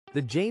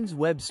The James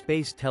Webb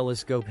Space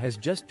Telescope has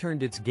just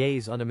turned its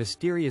gaze on a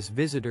mysterious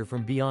visitor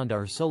from beyond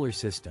our solar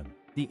system,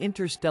 the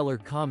Interstellar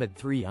Comet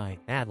 3I,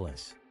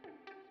 Atlas.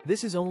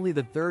 This is only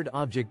the third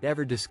object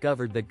ever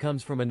discovered that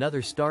comes from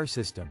another star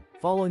system,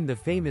 following the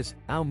famous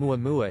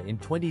Oumuamua in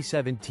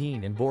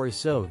 2017 and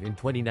Borisov in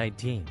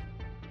 2019.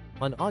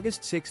 On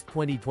August 6,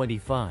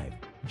 2025,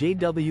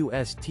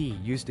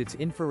 JWST used its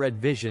infrared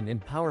vision and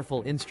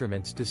powerful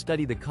instruments to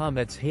study the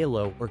comet's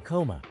halo, or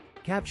coma,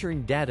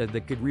 capturing data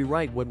that could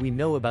rewrite what we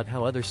know about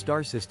how other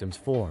star systems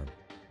form.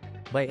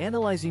 By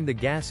analyzing the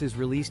gases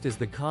released as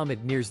the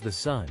comet nears the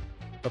Sun,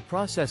 a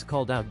process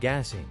called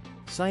outgassing,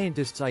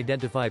 scientists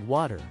identified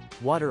water,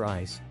 water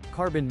ice,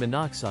 carbon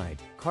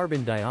monoxide,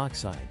 carbon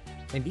dioxide,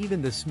 and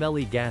even the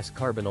smelly gas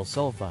carbonyl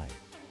sulfide.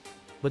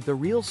 But the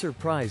real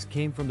surprise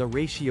came from the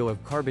ratio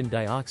of carbon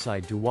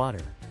dioxide to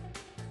water.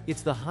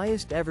 It's the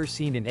highest ever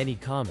seen in any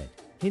comet,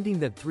 hinting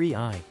that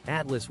 3I,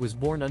 Atlas was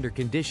born under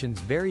conditions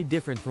very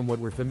different from what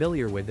we're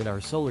familiar with in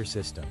our solar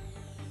system.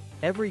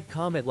 Every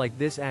comet like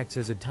this acts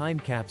as a time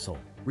capsule,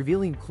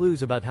 revealing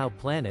clues about how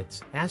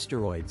planets,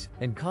 asteroids,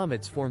 and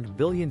comets formed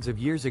billions of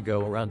years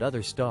ago around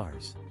other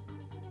stars.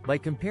 By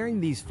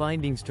comparing these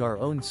findings to our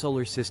own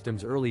solar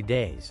system's early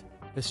days,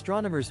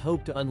 astronomers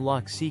hope to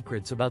unlock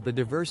secrets about the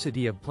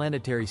diversity of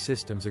planetary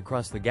systems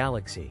across the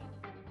galaxy.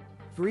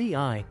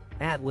 3I,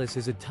 Atlas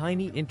is a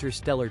tiny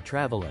interstellar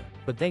traveler,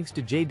 but thanks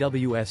to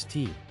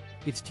JWST,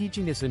 it's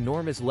teaching us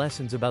enormous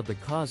lessons about the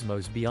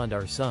cosmos beyond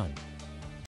our Sun.